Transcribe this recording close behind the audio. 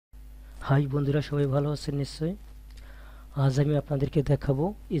High বন্ধুরা, সবাই ভালো আছেন নিশ্চয়ই। আজ আমি আপনাদেরকে দেখাবো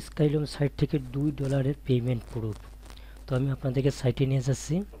স্কাইলম সাইট থেকে $2 পেমেন্ট প্রুফ। তো আমি আপনাদেরকে সাইটে নিয়ে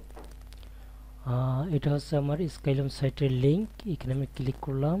যাচ্ছি। এটা হচ্ছে আমার স্কাইলম সাইটের লিঙ্ক। এখানে আমি ক্লিক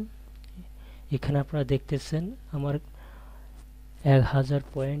করলাম। এখানে আপনারা দেখতেছেন আমার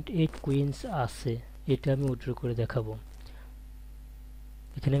 1000.8 কুইন্স আছে। এটা আমি উইথড্র করে দেখাবো।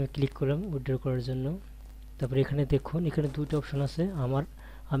 এখানে আমি ক্লিক করলাম উইথড্র করার জন্য। তারপরে এখানে দেখুন, এখানে দুটো অপশন আছে। আমার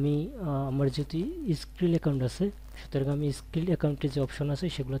যেহেতু স্ক্রিল অ্যাকাউন্ট আছে, সুতরাং আমি স্ক্রিল অ্যাকাউন্টে যে অপশন আছে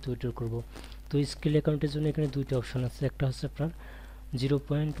সেগুলোতে উইথড্র করব। তো স্ক্রিল অ্যাকাউন্টের জন্য এখানে দুটো অপশন আছে। একটা হচ্ছে আপনার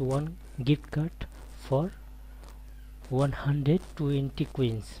 0.1 গিফট কার্ড ফর 120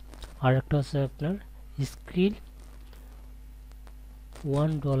 কুইন্স, আর একটা হচ্ছে আপনার krill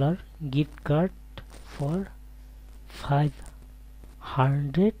 $1 gift card for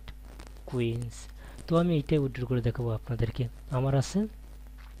 500 queen's. তো আমি এইটাই উইথড্র করে দেখাবো আপনাদেরকে। আমার আছে,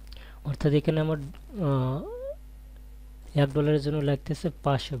 অর্থাৎ এখানে আমার $1 জন্য লাগতেছে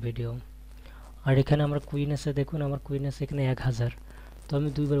 500 ভিডিও। আর এখানে আমার কুইন আছে, দেখুন আমার কুইন আছে এখানে 1000। তো আমি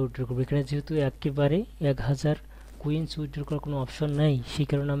দুইবার উইথড্র করবো। এখানে যেহেতু একেবারে 1000 কুইন্স উইথড্র করার কোনো অপশন নাই, সেই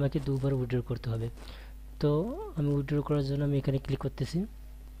কারণে আমাকে দুবার উইথড্র করতে হবে। তো আমি উইথড্র করার জন্য আমি এখানে ক্লিক করতেছি।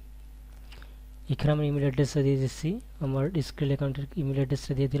 এখানে আমার ইমেল অ্যাড্রেসটা দিয়ে দিচ্ছি, আমার স্ক্রিল অ্যাকাউন্টের ইমেল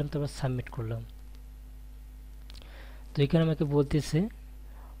অ্যাড্রেসটা দিয়ে দিলাম, তারপর সাবমিট করলাম। তো এখানে আমাকে বলতেছে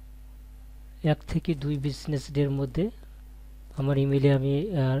 1 থেকে 2 বিজনেস ডের মধ্যে আমার ইমেলে আমি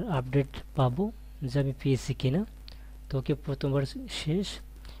আপডেট পাবো যে আমি পেয়েছি কিনা। তো ওকে, প্রথমবার শেষ।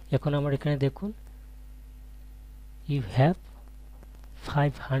 এখন আমার এখানে দেখুন, ইউ হ্যাভ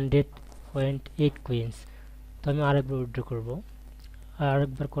 500.8 কুইন্স। তো আমি আরেকবার উইথড্র করব।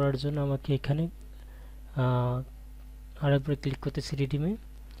 আরেকবার করার জন্য আমাকে এখানে আরেকবার ক্লিক করতেছি রিডিমে।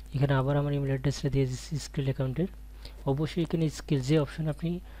 এখানে আবার আমার ইমেল অ্যাড্রেসটা দিয়ে দিচ্ছি স্ক্রিল অ্যাকাউন্টের। অবশ্যই এখানে স্কিল যে অপশন,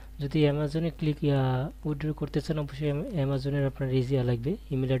 আপনি যদি অ্যামাজনে উইথড্র করতে চান, অবশ্যই অ্যামাজনের আপনার রেজিয়া লাগবে,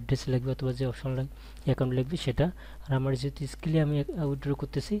 ইমেল অ্যাড্রেস লাগবে, অথবা যে অপশন অ্যাকাউন্ট লাগবে সেটা। আর আমার যেহেতু স্কিলে আমি উইথড্র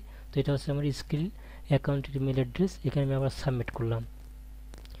করতেছি, তো এটা হচ্ছে আমার স্কিল অ্যাকাউন্টের ইমেল অ্যাড্রেস। এখানে আমি আবার সাবমিট করলাম।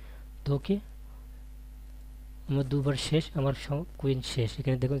 তো ওকে, আমার দুবার শেষ, আমার কুইন শেষ।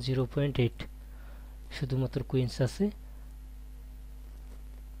 এখানে দেখুন 0.8 শুধুমাত্র কুইন্স আছে।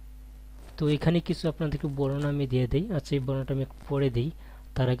 তো এখানে কিছু আপনাদেরকে বর্ণনা আমি দিয়ে দিই। আচ্ছা, এই বর্ণনাটা আমি পড়ে দিই।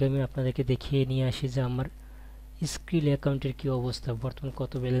 তার আগে আমি আপনাদেরকে দেখিয়ে নিয়ে আসি যে আমার স্ক্রিল অ্যাকাউন্টের কি অবস্থা, বর্তমান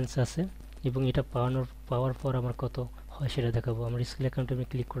কত ব্যালেন্স আছে, এবং এটা পাওয়ার পর আমার কত হয় সেটা দেখাবো। আমার স্ক্রিল অ্যাকাউন্টে আমি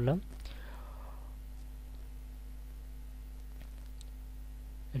ক্লিক করলাম।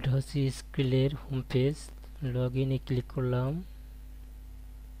 এটা হচ্ছে স্ক্রিলের হোম পেজ। লগ ইনে ক্লিক করলাম।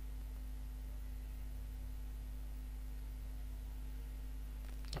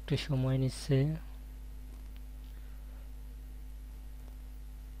 একটু সময় নিচ্ছে।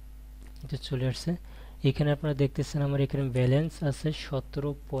 এটা চলে আসছে। এখানে আপনারা দেখতেছেন আমার এখানে ব্যালেন্স আছে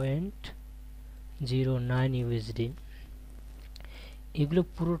 17.09 ইউএসডি। এগুলো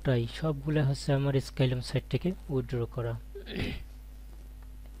পুরোটাই সবগুলো হচ্ছে আমার স্কাইলম সাইট থেকে উইথড্র করা।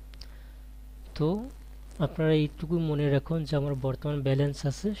 তো আপনারা এইটুকু মনে রাখুন যে আমার বর্তমান ব্যালেন্স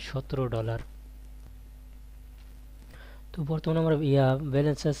আছে $17। তো বর্তমানে আমার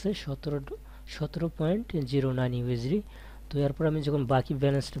ব্যালেন্স আছে 17.09 ইউএসডি। তো এরপর আমি যখন বাকি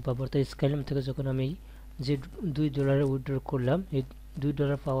ব্যালেন্সটা পাবো, অর্থাৎ স্কাইলম থেকে যখন আমি যে $2 উইথড্র করলাম, এই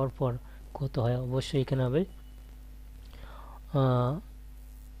 $2 পাওয়ার পর কত হয়, অবশ্যই এখানে হবে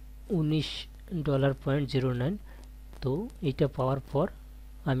 $19.09। তো এইটা পাওয়ার পর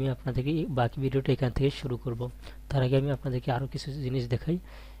আমি আপনাদেরকে বাকি ভিডিওটা এখান থেকে শুরু করব। তার আগে আমি আপনাদেরকে আরও কিছু জিনিস দেখাই।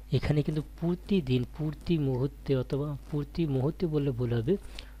 এখানে কিন্তু প্রতিদিন, প্রতি মুহূর্তে, অথবা প্রতি মুহূর্তে বললে ভুল হবে,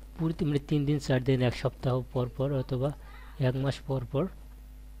 প্রতি মানে 3 দিন 4 দিন, 1 সপ্তাহ পর পর, অথবা 1 মাস পর পর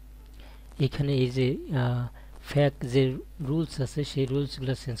এখানে এই যে ফ্যাক যে রুলস আছে সেই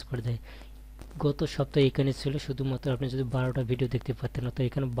রুলসগুলো চেঞ্জ করে দেয়। গত সপ্তাহে এখানে ছিল শুধুমাত্র, আপনি যদি 12টা ভিডিও দেখতে পারতেন, অর্থাৎ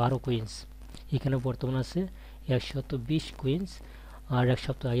এখানে 12 কুইন্স। এখানে বর্তমান আছে 120 কুইন্স। আর 1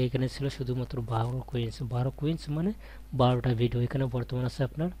 সপ্তাহ আগে এখানে ছিল শুধুমাত্র 12 কুইন্স। 12 কুইন্স মানে 12টা ভিডিও। এখানে বর্তমান আছে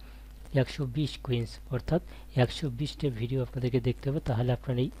আপনার 120 কুইন্স, অর্থাৎ 120টা ভিডিও আপনাদেরকে দেখতে হবে, তাহলে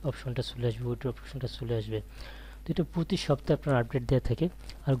আপনার এই অপশনটা চলে আসবে, উইথড্র অপশনটা চলে আসবে। তো এটা প্রতি সপ্তাহে আপনার আপডেট দেওয়া থাকে।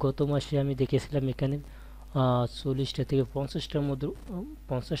 আর গত মাসে আমি দেখেছিলাম এখানে 40টা থেকে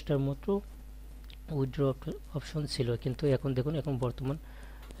 50টার মতো উইথড্র অপশন ছিল, কিন্তু এখন দেখুন, এখন বর্তমান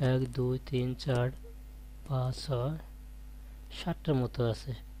 1 2 3 4 5 6 7টার মতো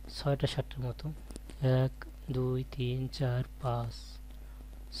আছে। 6টার মতো, 1 2 3 4 5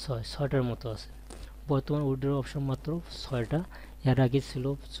 6টার মতো আছে। বর্তমান উইথড্র অপশন মাত্র 6টা। এর আগে ছিল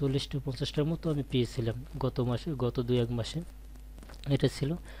 40 থেকে 50টার মতো আমি পেয়েছিলাম গত মাসে, গত 2-1 মাসে এটা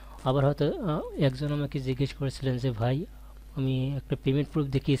ছিল। আবার হয়তো একজন আমাকে জিজ্ঞেস করেছিলেন যে ভাই আমি একটা পেমেন্ট প্রুফ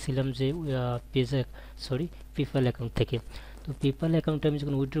দেখিয়েছিলাম যে পেজা সরি পেপ্যাল অ্যাকাউন্ট থেকে। তো পেপ্যাল অ্যাকাউন্টে আমি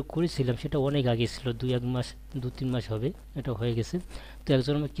যখন উইথড্র করেছিলাম সেটা অনেক আগে ছিল, 2-3 মাস হবে এটা হয়ে গেছে। তো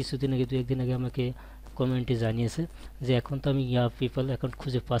একজন আমাকে কিছুদিন আগে 2-1 দিন আগে আমাকে কমেন্টে জানিয়েছে যে এখন তো আমি পেপ্যাল অ্যাকাউন্ট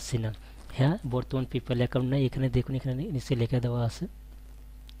খুঁজে পাচ্ছি না। হ্যাঁ, বর্তমান পেপ্যাল অ্যাকাউন্ট নাই। এখানে দেখুন, এখানে নিচে লেখা দেওয়া আছে,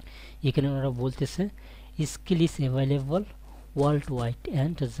 এখানে ওনারা বলতেছে skill is available world wide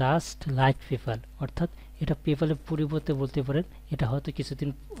and just like PayPal. অর্থাৎ এটা পেপ্যালের পরিবর্তে বলতে পারেন, এটা হয়তো কিছুদিন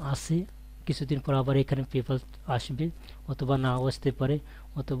আসে, কিছুদিন পর আবার এখানে পেপ্যাল আসবে, অথবা নাও আসতে পারে,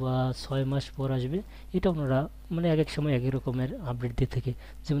 অথবা 6 মাস পর আসবে। এটা ওনারা মানে এক এক সময় এক এক রকমের আপডেট দিয়ে থাকে।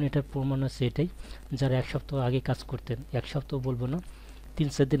 যেমন এটার প্রমাণ আছে এটাই, যারা 1 সপ্তাহ আগে কাজ করতেন, 1 সপ্তাহ বলবো না,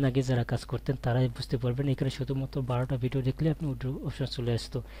 3-4 দিন আগে যারা কাজ করতেন তারাই বুঝতে পারবেন। এখানে শুধুমাত্র 12টা ভিডিও দেখলে আপনি উইথড্র অপশন চলে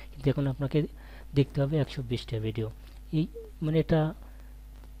আসতো, কিন্তু এখন আপনাকে দেখতে হবে 120টা ভিডিও। এই মানে এটা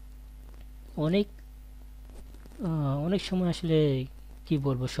অনেক অনেক সময় আসলে কি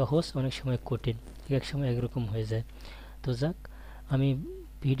বলবো, সহজ, অনেক সময় কঠিন, এক সময় একরকম হয়ে যায়। তো যাক, আমি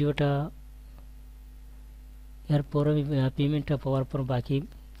ভিডিওটা এরপর আমি পেমেন্টটা পাওয়ার পর বাকি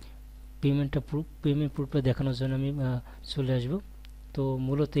পেমেন্ট প্রুফটা দেখানোর জন্য আমি চলে আসব। তো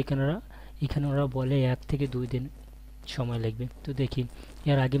মূলত এখানে ওরা বলে 1 থেকে 2 দিন সময় লাগবে। তো দেখি,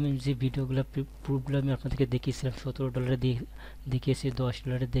 এর আগে আমি যে ভিডিওগুলো প্রুফগুলো আমি আপনাদেরকে দেখিয়েছিলাম, $17 দেখিয়েছি,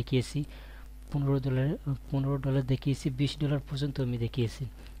 $10 দেখিয়েছি, $15 দেখিয়েছি, $20 পর্যন্ত আমি দেখিয়েছি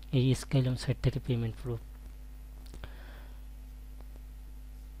এই স্কাইলম সাইট থেকে পেমেন্ট প্রুফ।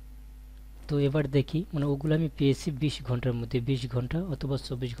 তো এবার দেখি, মানে ওগুলো আমি পেয়েছি 20 ঘন্টার মধ্যে, 20 ঘন্টা অথবা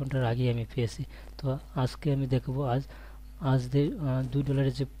 24 ঘন্টার আগে আমি পেয়েছি। তো আজকে আমি দেখব আজ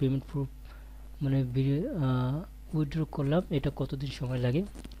 $2 যে পেমেন্ট প্রুফ মানে উইথড্র করলাম, এটা কতদিন সময় লাগে,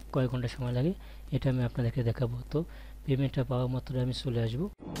 কয়েক ঘন্টা সময় লাগে, এটা আমি আপনাদেরকে দেখাবো। তো পেমেন্টটা পাওয়া মাত্র আমি চলে আসবো।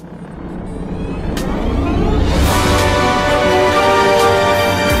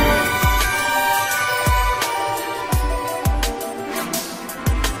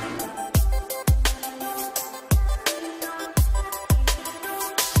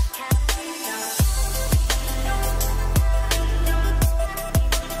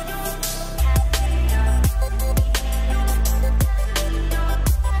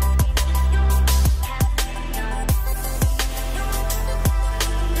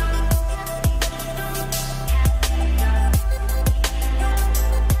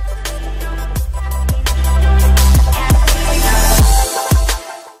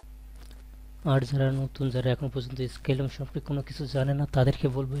 আর যারা নতুন, যারা এখন পর্যন্ত স্কেলম সম্পর্কে কোনো কিছু জানে না, তাদেরকে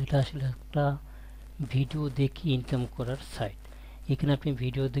বলবো এটা আসলে একটা ভিডিও দেখে ইনকাম করার সাইট। এখানে আপনি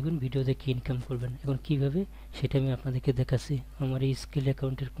ভিডিও দেখবেন, ভিডিও দেখে ইনকাম করবেন। এখন কিভাবে সেটা আমি আপনাদেরকে দেখাচ্ছি। আমার এই স্কিল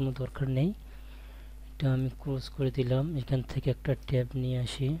অ্যাকাউন্টের কোনো দরকার নেই, এটা আমি ক্লোজ করে দিলাম। এখান থেকে একটা ট্যাব নিয়ে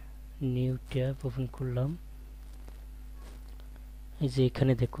আসি, নিউ ট্যাব ওপেন করলাম। এই যে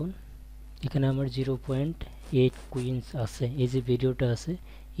এখানে দেখুন, এখানে আমার 0.8 কুইন্স আছে। এই যে ভিডিওটা আছে,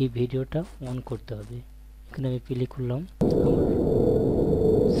 এই ভিডিওটা অন করতে হবে। এখানে আমি প্লে করলাম,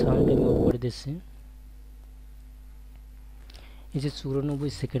 সাউন্ড আমি অফ করে দিচ্ছি। এই যে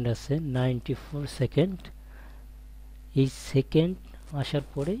 94 সেকেন্ড আছে, 94 সেকেন্ড। এই সেকেন্ড আসার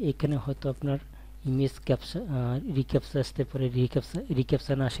পরে এখানে হয়তো আপনার ইমেজ রিক্যাপচা আসতে পারে।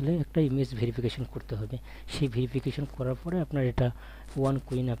 রিক্যাপচা না আসলে একটা ইমেজ ভেরিফিকেশন করতে হবে। সেই ভেরিফিকেশন করার পরে আপনার এটা 1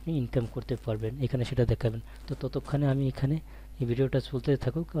 কুইন আপনি ইনকাম করতে পারবেন। এখানে সেটা দেখাবেন। তো ততক্ষণে আমি এখানে এই ভিডিওটা চলতে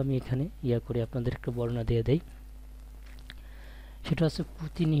থাকুক, আমি এখানে করে আপনাদের একটা বর্ণনা দিয়ে দেই। সেটা হচ্ছে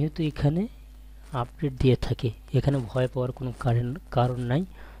প্রতিনিয়ত এখানে আপডেট দিয়ে থাকে, এখানে ভয় পাওয়ার কোনো কারণ নাই।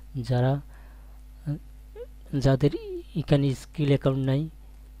 যাদের এখানে স্কিল অ্যাকাউন্ট নাই,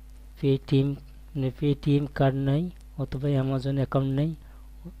 পেটিএম কার্ড নাই, অথবা অ্যামাজন অ্যাকাউন্ট নাই,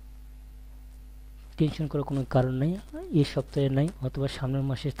 টেনশন করার কোনো কারণ নাই। এই সপ্তাহে নাই, অথবা সামনের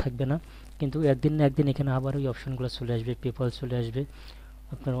মাসে থাকবে না, কিন্তু একদিন না একদিন এখানে আবার ওই অপশনগুলো চলে আসবে। পেপাল চলে আসবে,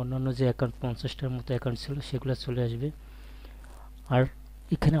 আপনার অন্যান্য যে অ্যাকাউন্ট 50টার মতো অ্যাকাউন্ট ছিল সেগুলো চলে আসবে। আর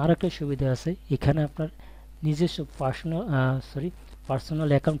এখানে আরেকটা সুবিধা আছে, এখানে আপনার নিজস্ব পার্সোনাল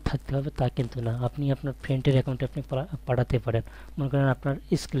অ্যাকাউন্ট থাকতে হবে তা কিন্তু না। আপনি আপনার ফ্রেন্ডের অ্যাকাউন্টে আপনি পাঠাতে পারেন। মনে করেন আপনার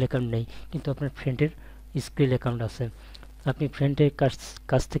স্কিল অ্যাকাউন্ট নেই, কিন্তু আপনার ফ্রেন্ডের স্কিল অ্যাকাউন্ট আছে, আপনি ফ্রেন্ডের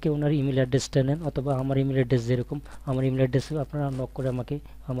কাছ থেকে ওনার ইমেল অ্যাড্রেসটা নেন, অথবা আমার ইমেল অ্যাড্রেস যেরকম, আমার ইমেল অ্যাড্রেসে আপনারা নক করে আমাকে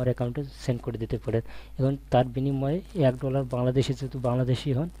আমার অ্যাকাউন্টে সেন্ড করে দিতে পারেন। এবং তার বিনিময়ে $1 বাংলাদেশি, যেহেতু বাংলাদেশি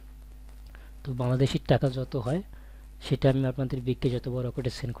হন, তো বাংলাদেশির টাকা যত হয় সেটা আমি আপনাদের বিককে যত বড় করে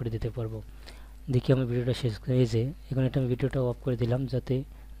সেন্ড করে দিতে পারবো। দেখি আমার ভিডিওটা শেষ করে, এই যে এখন এটা আমি ভিডিওটা অফ করে দিলাম যাতে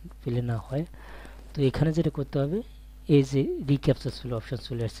প্লে না হয়। তো এখানে যেটা করতে হবে, এই যে রিক্যাপচা অপশন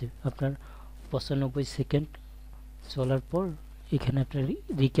চলে আসছে, আপনার 95 সেকেন্ড চলার পর এখানে আপনার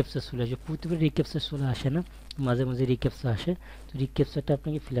রিক্যাপচা চলে আসবে। প্রতিবার রিক্যাপচা চলে আসে না, মাঝে মাঝে রিক্যাপচা আসে। তো রিক্যাপচাটা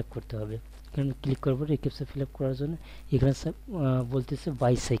আপনাকে ফিল আপ করতে হবে। এখানে ক্লিক করবো রিক্যাপচা ফিল আপ করার জন্য। এখানে বলতেছে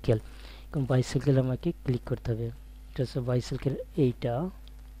বাইসাইকেল, কারণ বাইসাইকেল আমাকে ক্লিক করতে হবে। এটা হচ্ছে বাইসাইকেল এইটা,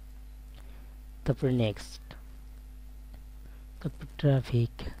 তারপরে নেক্সট, তারপর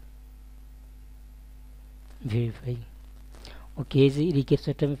ট্রাফিক ভেরিফাই। ওকে, এই যে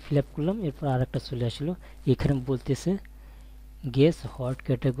রিক্যাপচাটা আমি ফিল আপ করলাম, এরপর আর একটা চলে আসলো। এখানে বলতেছে guess what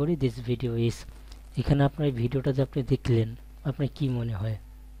category this video is. এখানে আপনার এই ভিডিওটা যে আপনি দেখলেন, আপনার কি মনে হয়?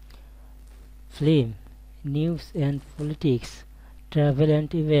 Film, news and politics, travel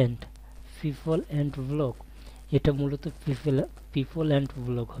and event, people and blog. এটা মূলত পিপল অ্যান্ড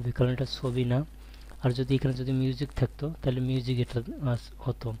ব্লগ হবে, কারণ এটা ছবি না। আর যদি এখানে যদি মিউজিক থাকতো তাহলে মিউজিক এটা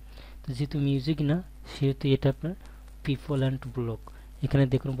হতো। তো যেহেতু মিউজিক না, সেহেতু এটা আপনার পিপল অ্যান্ড ব্লগ। এখানে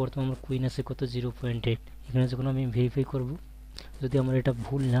দেখুন বর্তমানে আমার কুইন আছে কত, 0.8। এখানে যখন আমি ভেরিফাই করব, যদি আমার এটা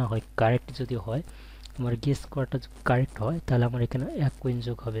ভুল না হয়, কারেক্ট যদি হয়, আমার গেস করাটা কারেক্ট হয়, তাহলে আমার এখানে 1 কুইন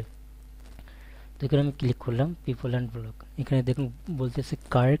যোগ হবে। তো এখানে আমি ক্লিক করলাম পিপল অ্যান্ড ব্লগ। এখানে দেখুন বলতেছে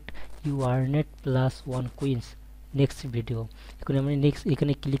correct, you আর্নেড +1 queen's, next video. এখন আমি নেক্সট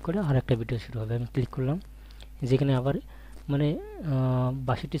এখানে ক্লিক করে আর একটা ভিডিও শুরু হবে। আমি ক্লিক করলাম, যেখানে আবার মানে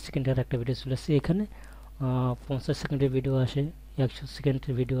 62 সেকেন্ডের একটা ভিডিও চলে আসছে। এখানে 50 সেকেন্ডের ভিডিও আসে, 100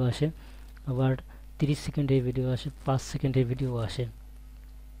 সেকেন্ডের ভিডিও আসে, আবার 30 সেকেন্ডের ভিডিও আসে, 5 সেকেন্ডের ভিডিও আসে।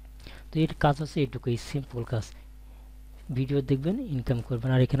 তো এর কাজ হচ্ছে এইটুকুই, সিম্পল কাজ। ভিডিও দেখবেন, ইনকাম করবেন।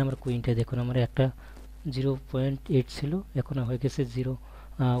 আর এখানে আমার কুইনটা দেখুন, আমার একটা 0.8 ছিল, এখন হয়ে গেছে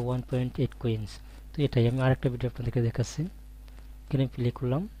 1.8 কুইন্স। তো এটাই আমি আরেকটা ভিডিও আপনাদেরকে দেখাচ্ছি। এখানে প্লে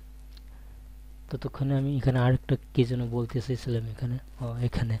করলাম, ততক্ষণে আমি এখানে আরেকটা কি যেন বলতে চাইছিলাম।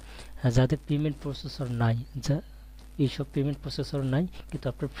 এখানে যাদের পেমেন্ট প্রসেসর নাই, যা এইসব পেমেন্ট প্রসেসর নাই, কিন্তু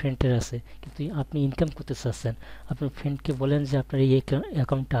আপনার ফ্রেন্ডের আছে, কিন্তু আপনি ইনকাম করতে চাচ্ছেন, আপনার ফ্রেন্ডকে বলেন যে আপনার এই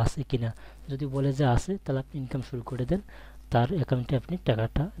অ্যাকাউন্টটা আছে কিনা। যদি বলে যে আছে, তাহলে আপনি ইনকাম শুরু করে দেন, তার অ্যাকাউন্টে আপনি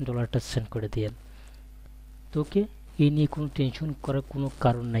ডলারটা সেন্ড করে দিয়েন। তো ওকে, এই নিয়ে কোনো টেনশন করার কোনো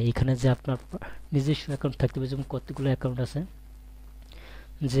কারণ নাই। এখানে যে আপনার নিজস্ব অ্যাকাউন্ট থাকতে হবে, যেমন কতগুলো অ্যাকাউন্ট আছে,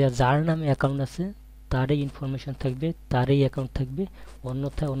 যে যার নামে অ্যাকাউন্ট আছে তারই ইনফরমেশন থাকবে, তারই অ্যাকাউন্ট থাকবে,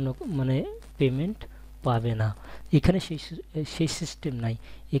 অন্যথায় অন্য মানে পেমেন্ট পাবে না। এখানে সেই সিস্টেম নাই।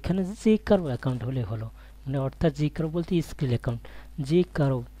 এখানে যে কারো অ্যাকাউন্ট হলে হলো, মানে অর্থাৎ যে কারো বলতে স্কিল অ্যাকাউন্ট, যে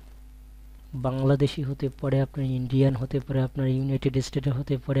কারো বাংলাদেশি হতে পারে, আপনার ইন্ডিয়ান হতে পারে, আপনার ইউনাইটেড স্টেটের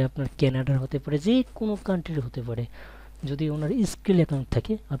হতে পারে, আপনার কানাডার হতে পারে, যে কোনো কান্ট্রির হতে পারে। যদি ওনার স্কিল অ্যাকাউন্ট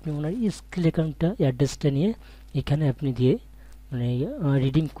থাকে, আপনি ওনার স্কিল অ্যাকাউন্টটা অ্যাড্রেসটা নিয়ে এখানে আপনি দিয়ে মানে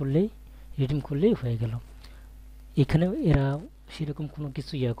রিডিম করলেই হয়ে গেল। এখানে এরা সেরকম কোনো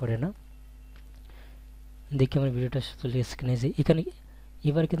কিছু করে না। দেখি আমার ভিডিওটা চলে স্ক্রিনে যে এখানে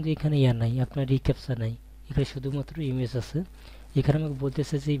এবার কিন্তু এখানে নাই, আপনার রিক্যাপচা নাই, এখানে শুধুমাত্র ইমেজ আছে। এখানে আমাকে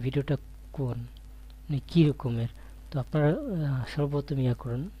বলতেছে যে এই ভিডিওটা কোন মানে কী রকমের। তো আপনারা সর্বপ্রথম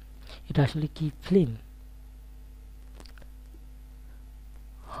করুন, এটা আসলে কি film,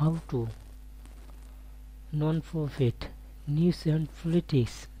 how to, non profit, news and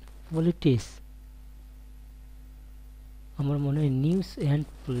politics. আমার মনে হয় নিউজ অ্যান্ড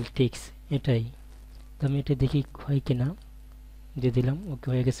পলিটিক্স এটাই। তো আমি এটা দেখি হয় কিনা, দিয়ে দিলাম। ওকে,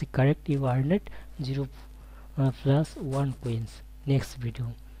 হয়ে গেছে correct, you আর্নেড 0+1 queen's, next video.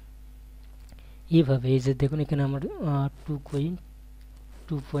 এইভাবে এই যে দেখুন এখানে আমার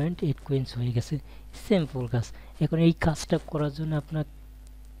 2.8 কুইন্স হয়ে গেছে, সিম্পল কাজ। এখন এই কাজটা করার জন্য আপনার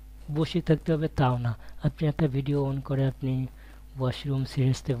বসে থাকতে হবে তাও না, আপনি একটা ভিডিও অন করে আপনি ওয়াশরুম সেরে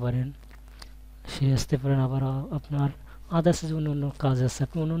আসতে পারেন, আবার আপনার আদার্স যে অন্য কাজ আছে,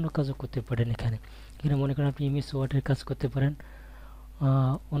 আপনি অন্য কাজও করতে পারেন। এখানে মনে করেন আপনি ইমেজ ওয়ার্ডের কাজ করতে পারেন,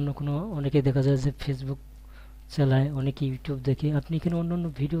 অন্য কোনো অনেকে দেখা যায় যে ফেসবুক চালায়, অনেকে ইউটিউব দেখে, আপনি এখানে অন্য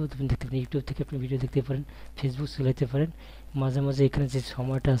ভিডিও দেখতে পারেন। ইউটিউব থেকে আপনি ভিডিও দেখতে পারেন, ফেসবুক চালাইতে পারেন। মাঝে মাঝে এখানে যে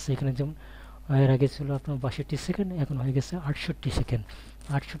সময়টা আছে, এখানে যেমন এর আগে ছিল আপনার 62 সেকেন্ড, এখন হয়ে গেছে 68 সেকেন্ড।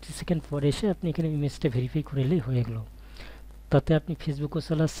 68 সেকেন্ড পরে এসে আপনি এখানে ইমেজটা ভেরিফাই করলেই হয়ে গেল। তাতে আপনি ফেসবুকও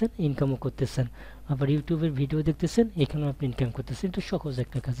চালাচ্ছেন, ইনকামও করতেছেন, আবার ইউটিউবের ভিডিও দেখতেছেন, এখানেও আপনি ইনকাম করতেছেন। এটা সহজ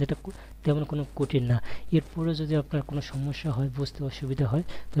একটা কাজ, এটা তেমন কোনো কঠিন না। এরপরে যদি আপনার কোনো সমস্যা হয়, বুঝতে অসুবিধা হয়,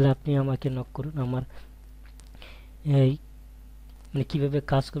 তাহলে আপনি আমাকে নক করুন। আমার এই মানে কীভাবে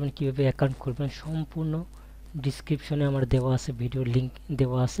কাজ করবেন, কীভাবে অ্যাকাউন্ট করবেন, সম্পূর্ণ ডিসক্রিপশনে আমার দেওয়া আছে, ভিডিওর লিঙ্ক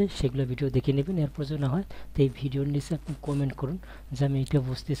দেওয়া আছে, সেগুলো ভিডিও দেখে নেবেন। এরপর যদি না হয় তো এই ভিডিওর নিচে আপনি কমেন্ট করুন যে আমি এটা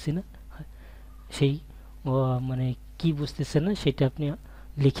বুঝতেছি না, সেই মানে কি বুঝতেছেন না সেটা আপনি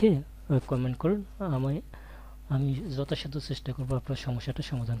লিখে কমেন্ট করুন। আমি যথাসাধ্য চেষ্টা করবো আপনার সমস্যাটা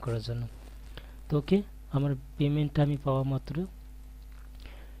সমাধান করার জন্য। তো ওকে, আমার পেমেন্টটা আমি পাওয়া মাত্র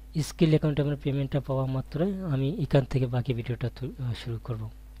স্কিল অ্যাকাউন্টে আমার পেমেন্টটা পাওয়া মাত্রই আমি এখান থেকে বাকি ভিডিওটা শুরু করব।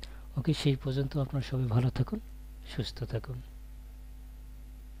 ওকে, সেই পর্যন্ত আপনারা সবাই ভালো থাকুন, সুস্থ থাকুন।